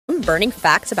burning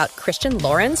facts about Christian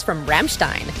Lorenz from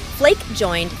Rammstein. Flake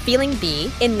joined Feeling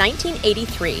B in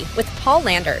 1983 with Paul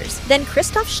Landers. Then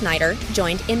Christoph Schneider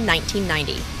joined in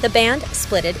 1990. The band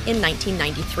splitted in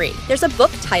 1993. There's a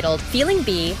book titled Feeling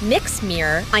B, Nix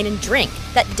mir einen Drink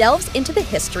that delves into the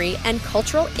history and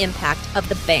cultural impact of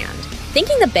the band.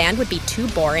 Thinking the band would be too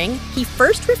boring, he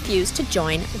first refused to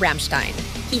join Rammstein.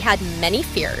 He had many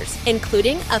fears,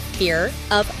 including a fear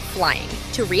of flying.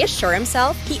 To reassure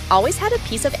himself, he always had a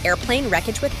piece of airplane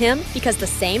wreckage with him because the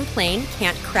same plane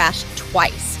can't crash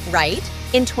twice, right?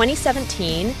 In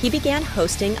 2017, he began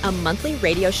hosting a monthly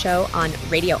radio show on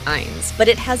Radio 1, but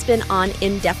it has been on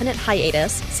indefinite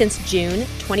hiatus since June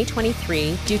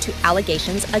 2023 due to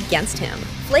allegations against him.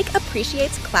 Flake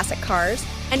appreciates classic cars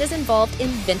and is involved in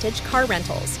vintage car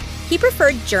rentals. He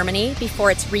preferred Germany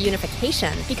before its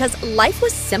reunification because life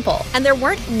was simple and there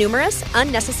weren't numerous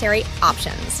unnecessary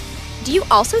options. Do you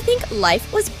also think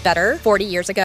life was better 40 years ago?